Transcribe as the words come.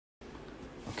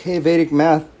Okay, Vedic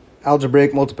math,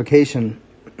 algebraic multiplication.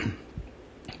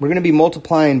 We're going to be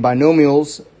multiplying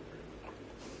binomials,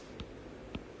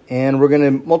 and we're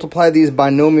going to multiply these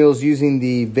binomials using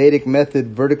the Vedic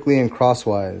method vertically and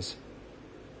crosswise.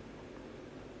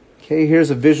 Okay, here's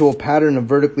a visual pattern of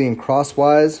vertically and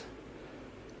crosswise.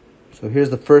 So here's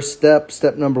the first step,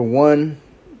 step number 1,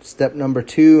 step number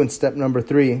 2, and step number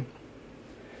 3.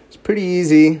 It's pretty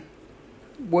easy.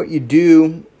 What you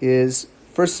do is,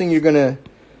 first thing you're going to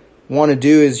want to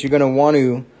do is you're going to want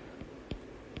to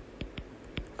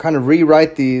kind of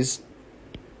rewrite these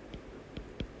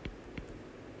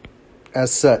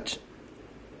as such.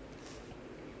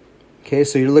 Okay,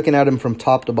 so you're looking at them from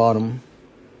top to bottom.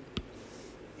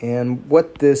 And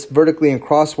what this vertically and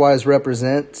crosswise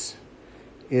represents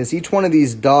is each one of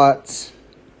these dots,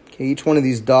 okay, each one of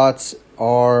these dots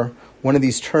are one of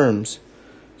these terms.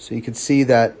 So you can see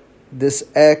that this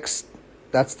X,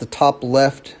 that's the top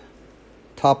left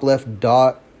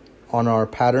dot on our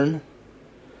pattern.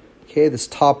 Okay, this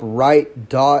top right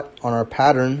dot on our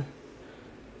pattern,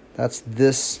 that's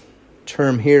this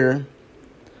term here.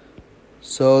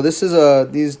 So this is a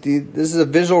this is a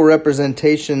visual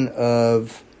representation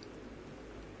of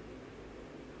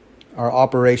our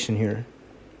operation here.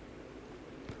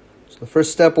 So the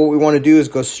first step, what we want to do is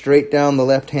go straight down the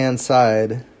left-hand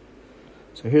side.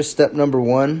 So here's step number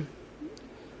 1.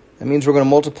 That means we're going to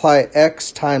multiply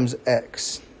x times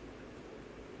x.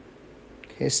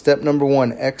 Okay, step number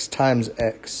 1, x times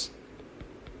x.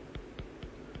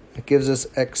 That gives us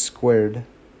x squared.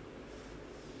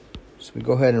 So we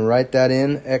go ahead and write that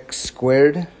in, x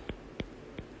squared.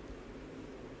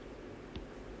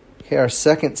 Okay, our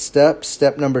second step,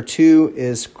 step number 2,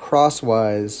 is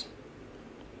crosswise.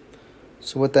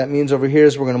 So what that means over here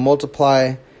is we're going to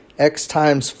multiply x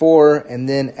times 4 and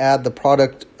then add the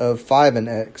product of 5 and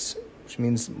x, which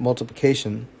means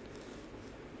multiplication.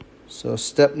 So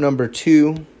step number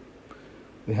 2,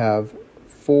 we have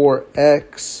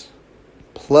 4x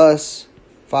plus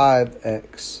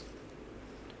 5x.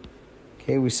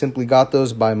 Okay, we simply got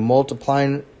those by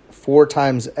multiplying 4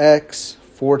 times x.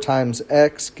 4 times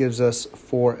x gives us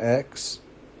 4x.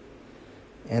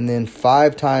 And then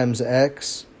 5 times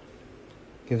x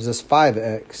gives us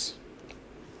 5x.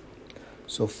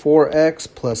 So 4x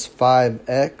plus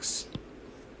 5x,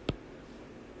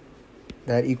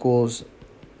 that equals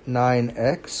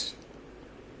 9x.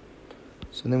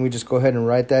 So then we just go ahead and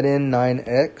write that in,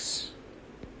 9x.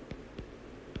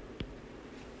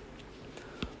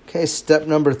 Okay, step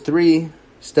number 3.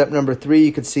 Step number 3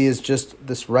 you can see is just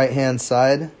this right-hand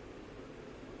side.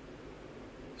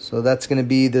 So that's going to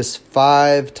be this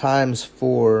 5 times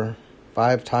 4.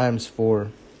 5 times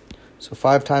 4. So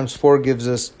 5 times 4 gives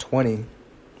us 20.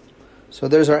 So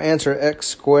there's our answer, x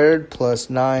squared plus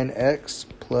 9x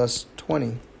plus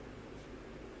 20.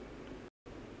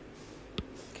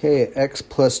 Okay, x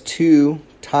plus 2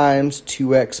 times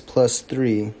 2x plus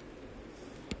 3.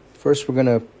 First we're going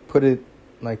to put it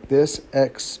like this,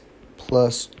 x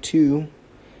plus 2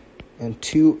 and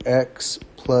 2x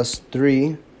plus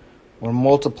 3. We're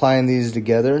multiplying these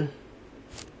together.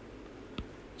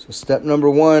 So step number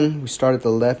 1, we start at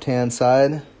the left-hand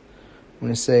side. I'm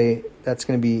going to say that's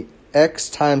going to be x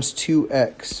times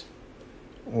 2x,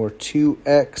 or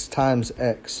 2x times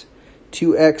x.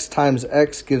 2x times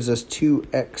x gives us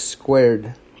 2x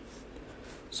squared.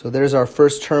 So there's our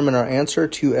first term in our answer,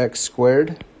 2x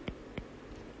squared.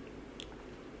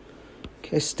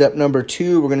 Okay, step number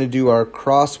 2, we're going to do our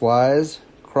crosswise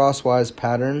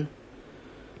pattern.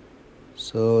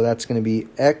 So that's going to be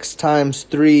x times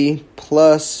 3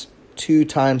 plus 2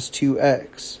 times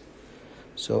 2x.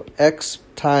 So x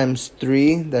times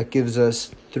 3, that gives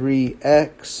us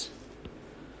 3x.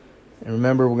 And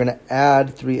remember, we're going to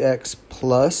add 3x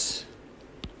plus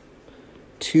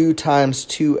 2 times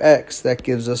 2x. That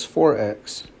gives us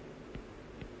 4x.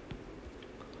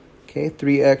 Okay,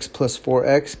 3x plus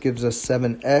 4x gives us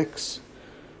 7x.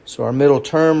 So our middle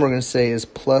term, we're going to say, is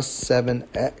plus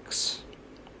 7x.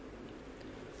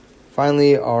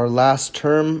 Finally, our last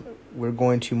term, we're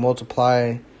going to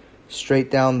multiply straight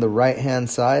down the right-hand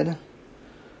side.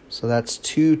 So that's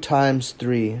 2 times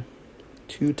 3.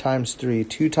 2 times 3.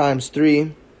 2 times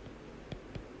 3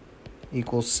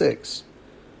 equals 6.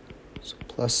 So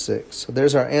plus 6. So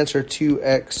there's our answer,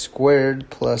 2x squared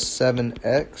plus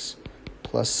 7x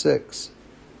plus 6.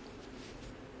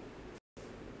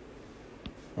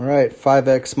 All right,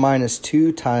 5x minus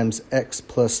 2 times x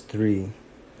plus 3.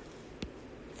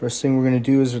 First thing we're going to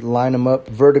do is line them up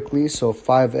vertically. So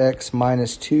 5x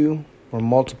minus 2, we're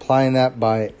multiplying that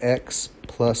by x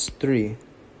plus 3.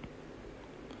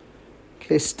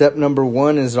 Okay, step number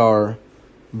 1 is our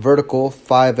vertical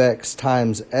 5x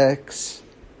times x.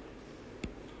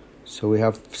 So we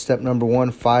have step number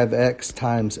 1, 5x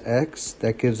times x.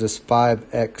 That gives us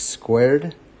 5x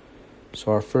squared.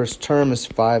 So our first term is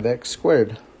 5x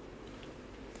squared.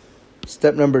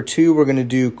 Step number 2, we're going to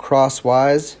do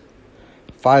crosswise.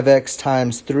 5x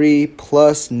times 3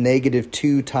 plus negative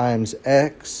 2 times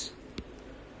x.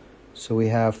 So we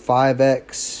have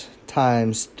 5x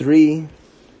times 3.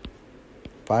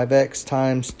 5x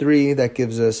times 3, that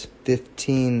gives us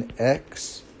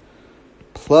 15x.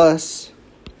 Plus,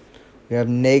 we have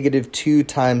negative 2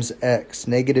 times x.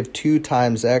 Negative 2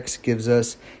 times x gives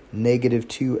us negative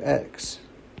 2x.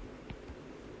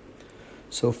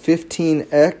 So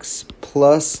 15x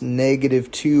plus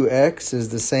negative 2x is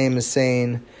the same as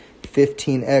saying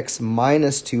 15x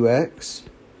minus 2x.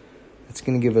 That's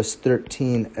going to give us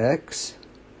 13x.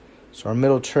 So our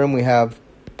middle term, we have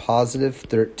positive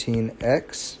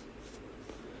 13x.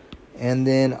 And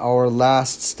then our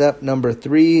last step, number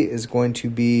 3, is going to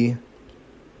be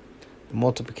the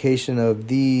multiplication of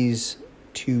these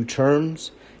two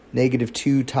terms. Negative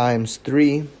 2 times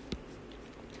 3.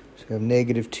 So we have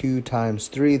negative 2 times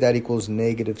 3. That equals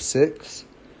negative 6.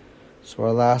 So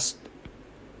our last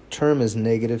term is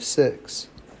negative 6.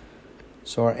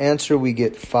 So our answer, we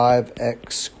get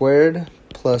 5x squared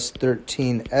plus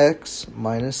 13x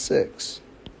minus 6.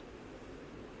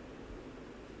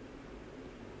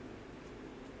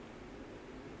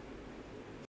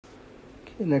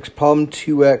 Okay, next problem,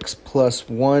 2x plus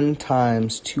 1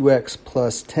 times 2x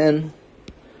plus 10.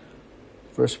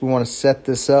 First, we want to set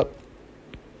this up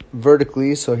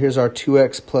vertically. So here's our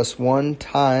 2x plus 1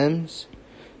 times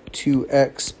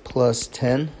 2x plus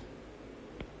 10.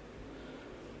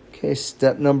 Okay,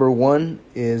 step number 1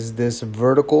 is this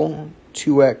vertical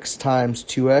 2x times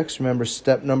 2x. Remember,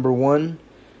 step number 1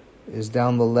 is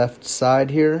down the left side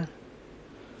here.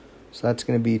 So that's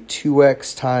going to be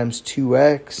 2x times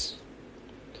 2x.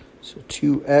 So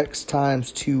 2x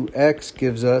times 2x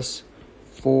gives us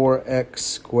 4x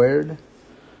squared.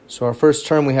 So our first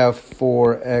term, we have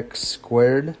 4x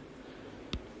squared.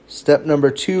 Step number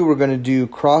 2, we're going to do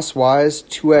crosswise.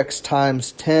 2x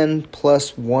times 10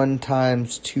 plus 1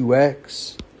 times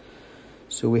 2x.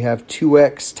 So we have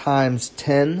 2x times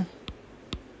 10.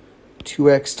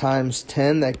 2x times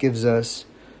 10, that gives us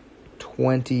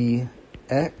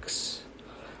 20x.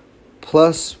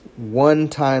 Plus 1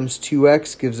 times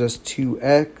 2x gives us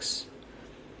 2x.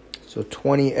 So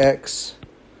 20x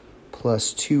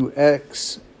plus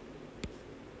 2x,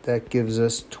 that gives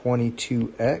us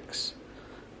 22x.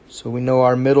 So we know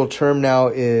our middle term now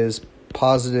is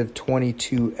positive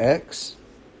 22x.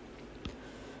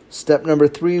 Step number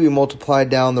 3, we multiply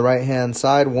down the right-hand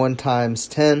side. 1 times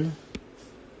 10.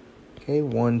 Okay,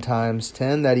 1 times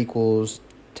 10, that equals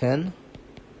 10.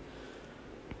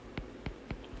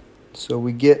 So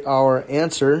we get our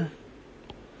answer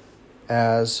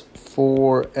as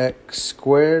 4x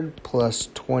squared plus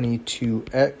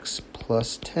 22x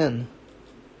plus 10.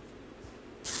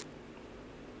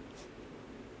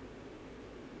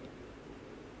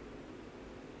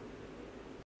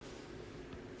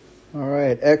 All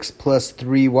right, x plus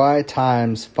 3y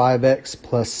times 5x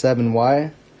plus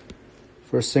 7y.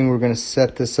 First thing, we're going to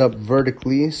set this up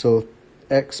vertically. So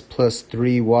x plus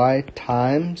 3y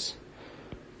times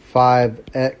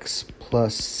 5x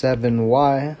plus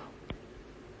 7y.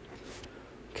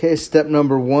 Okay, step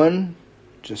number 1,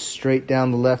 just straight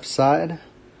down the left side.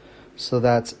 So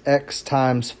that's x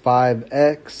times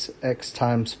 5x, x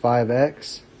times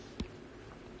 5x.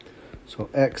 So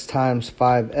x times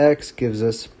 5x gives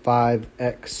us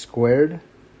 5x squared.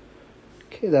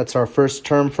 Okay, that's our first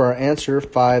term for our answer,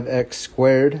 5x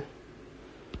squared.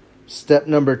 Step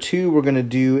number 2, we're going to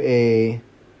do a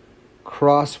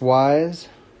crosswise.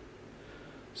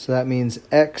 So that means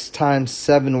x times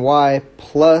 7y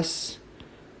plus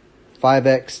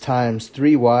 5x times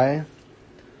 3y.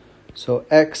 So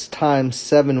x times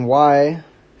 7y,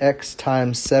 x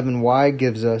times 7y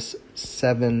gives us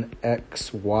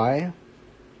 7xy.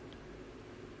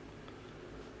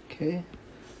 Okay,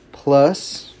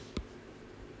 plus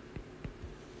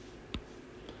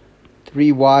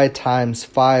 3y times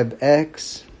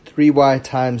 5x. 3y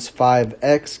times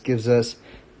 5x gives us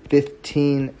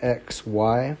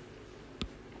 15xy.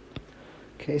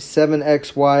 Okay,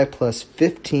 7xy plus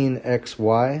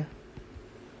 15xy.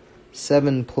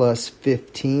 7 plus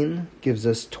 15 gives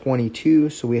us 22,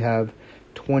 so we have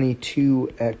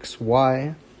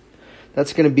 22xy.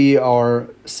 That's going to be our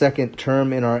second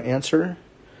term in our answer.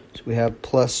 So we have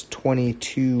plus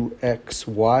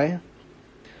 22xy.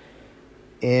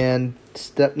 And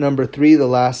step number 3, the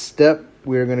last step,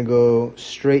 we're going to go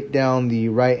straight down the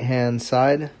right-hand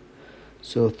side.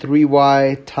 So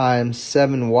 3y times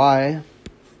 7y.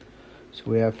 So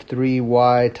we have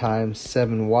 3y times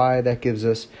 7y. That gives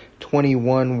us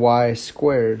 21y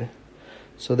squared.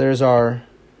 So there's our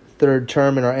third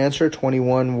term in our answer,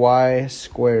 21y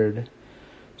squared.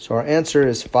 So our answer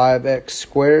is 5x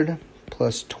squared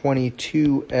plus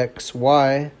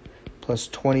 22xy plus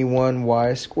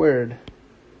 21y squared.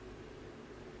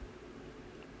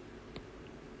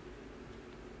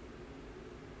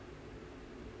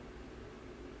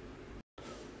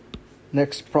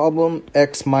 Next problem,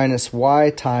 x minus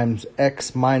y times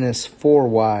x minus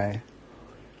 4y.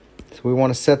 So we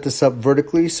want to set this up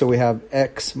vertically, so we have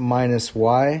x minus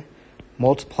y,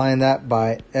 multiplying that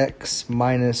by x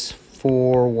minus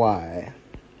 4y.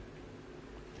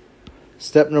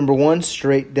 Step number 1,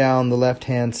 straight down the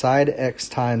left-hand side, x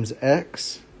times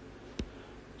x.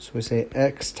 So we say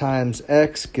x times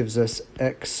x gives us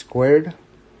x squared.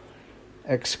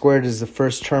 X squared is the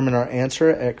first term in our answer,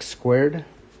 x squared.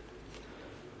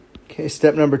 Okay,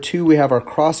 step number 2, we have our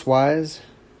crosswise.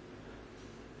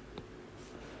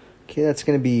 Okay, that's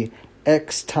going to be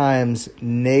x times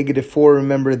negative 4.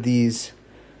 Remember this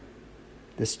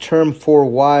term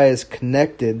 4y is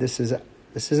connected. This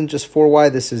isn't just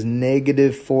 4y, this is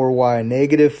negative 4y.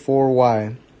 Negative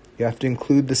 4y. You have to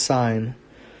include the sign.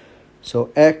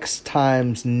 So x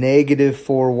times negative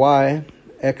 4y.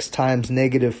 X times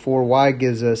negative 4y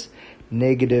gives us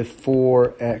negative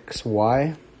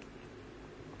 4xy.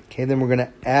 Okay, then we're going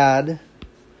to add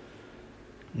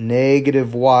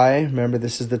negative y. Remember,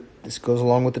 this goes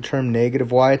along with the term negative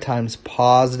y times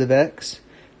positive x.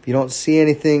 If you don't see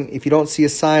anything, if you don't see a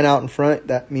sign out in front,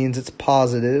 that means it's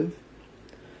positive.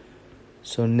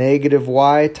 So negative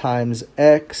y times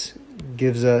x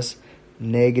gives us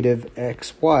negative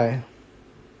xy.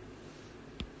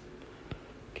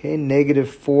 Okay,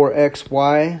 negative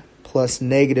 4xy plus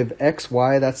negative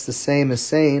xy, that's the same as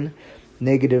saying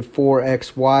negative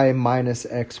 4xy minus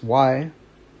xy.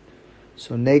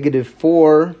 So negative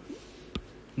 4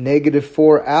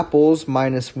 apples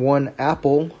minus 1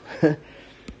 apple.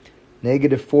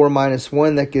 Negative 4 minus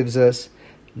 1, that gives us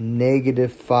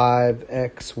negative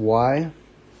 5xy.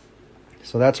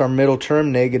 So that's our middle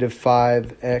term, negative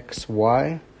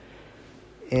 5xy.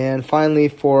 And finally,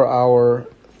 for our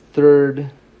third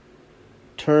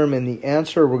term in the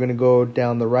answer, we're going to go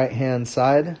down the right-hand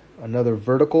side, another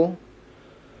vertical.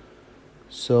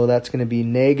 So that's going to be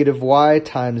negative y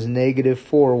times negative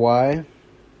 4y.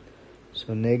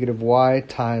 So negative y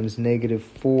times negative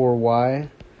 4y.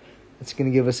 That's going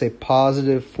to give us a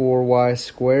positive 4y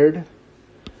squared,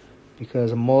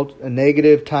 because a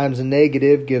negative times a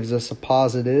negative gives us a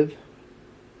positive.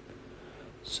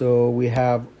 So we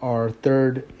have our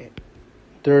third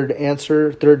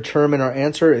term in our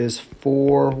answer is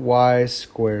 4y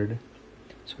squared.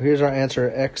 So here's our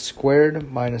answer, x squared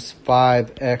minus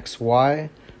 5xy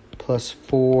plus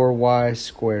 4y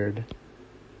squared.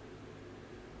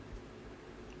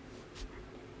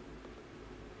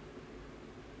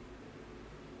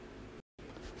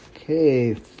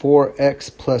 Okay,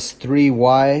 4x plus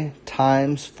 3y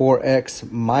times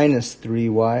 4x minus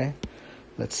 3y.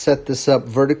 Let's set this up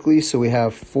vertically, so we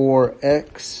have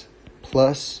 4x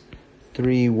plus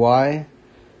 3y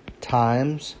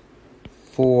times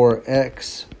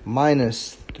 4x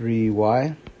minus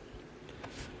 3y.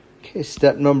 Okay,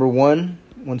 step number 1,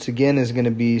 once again, is going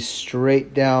to be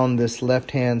straight down this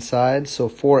left-hand side. So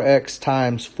 4x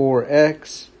times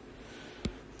 4x,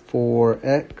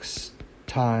 4x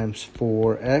times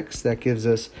 4x, that gives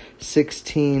us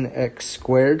 16x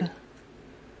squared.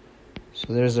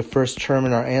 So there's the first term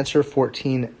in our answer,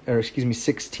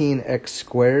 16x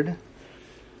squared.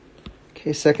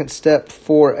 Okay, second step,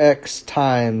 4x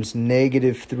times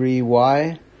negative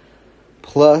 3y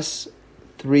plus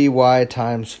 3y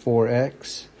times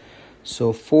 4x.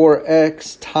 So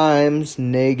 4x times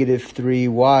negative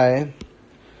 3y,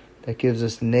 that gives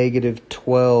us negative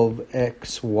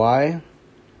 12xy,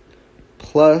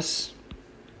 plus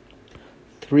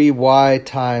 3y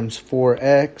times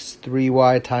 4x.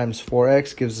 3y times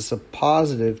 4x gives us a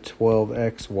positive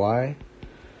 12xy.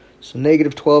 So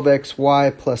negative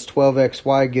 12xy plus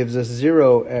 12xy gives us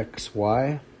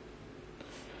 0xy.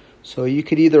 So you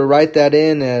could either write that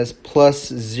in as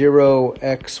plus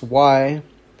 0xy,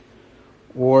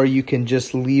 or you can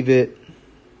just leave it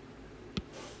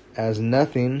as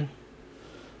nothing.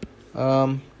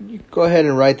 You go ahead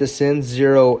and write this in,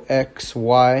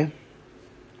 0xy.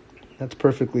 That's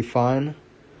perfectly fine.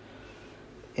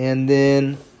 And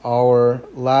then our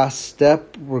last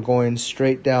step, we're going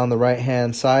straight down the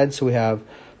right-hand side. So we have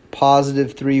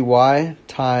positive 3y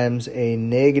times a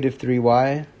negative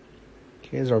 3y.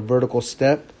 Okay, is our vertical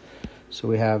step. So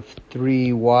we have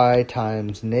 3y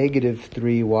times negative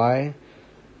 3y.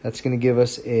 That's going to give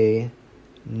us a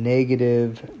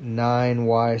negative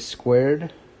 9y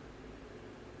squared.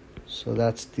 So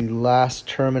that's the last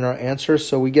term in our answer.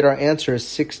 So we get our answer as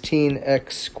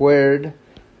 16x squared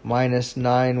minus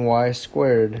 9y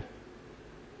squared.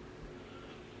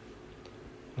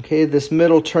 Okay, this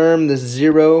middle term, this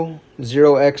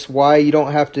 0xy, you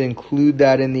don't have to include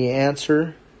that in the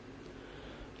answer.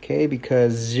 Okay,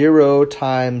 because 0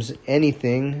 times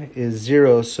anything is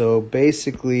 0, so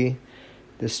basically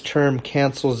this term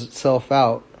cancels itself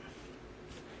out.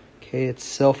 Okay, it's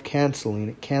self-canceling.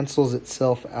 It cancels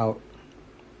itself out.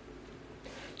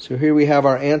 So here we have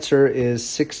our answer is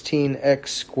 16x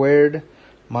squared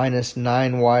minus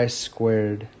 9y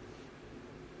squared.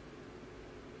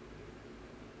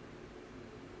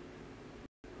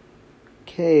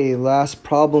 Okay, last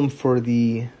problem for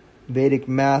the Vedic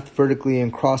math vertically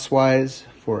and crosswise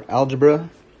for algebra.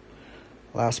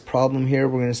 Last problem here,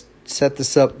 we're going to set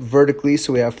this up vertically,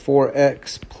 so we have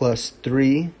 4x plus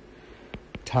 3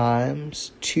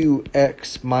 times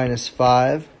 2x minus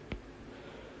 5.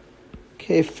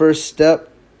 Okay, first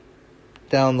step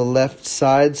down the left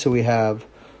side, so we have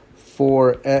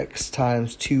 4x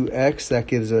times 2x, that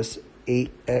gives us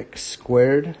 8x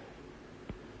squared.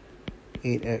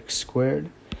 8x squared.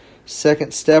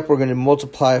 Second step, we're going to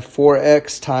multiply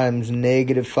 4x times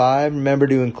negative 5. Remember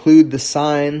to include the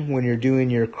sign when you're doing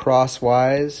your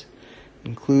crosswise.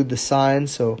 Include the sign,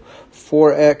 so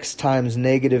 4x times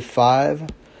negative 5.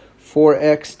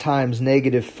 4x times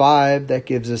negative 5, that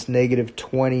gives us negative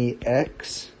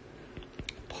 20x,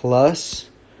 plus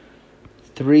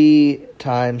 3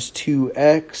 times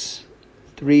 2x.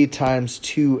 3 times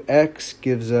 2x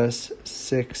gives us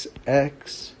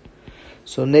 6x.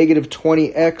 So negative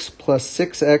 20x plus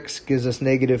 6x gives us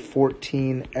negative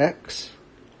 14x.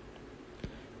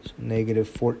 So negative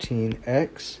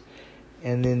 14x.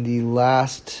 And then the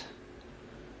last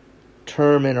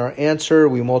term in our answer,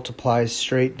 we multiply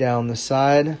straight down the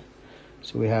side.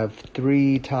 So we have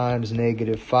 3 times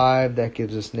negative 5. That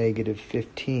gives us negative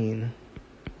 15.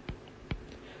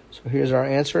 So here's our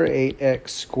answer, 8x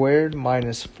squared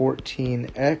minus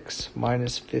 14x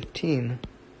minus 15.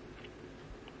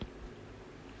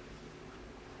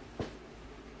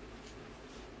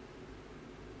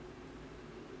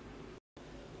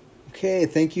 Okay,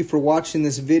 thank you for watching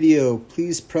this video.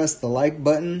 Please press the like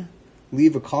button,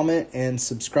 leave a comment, and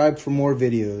subscribe for more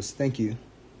videos. Thank you.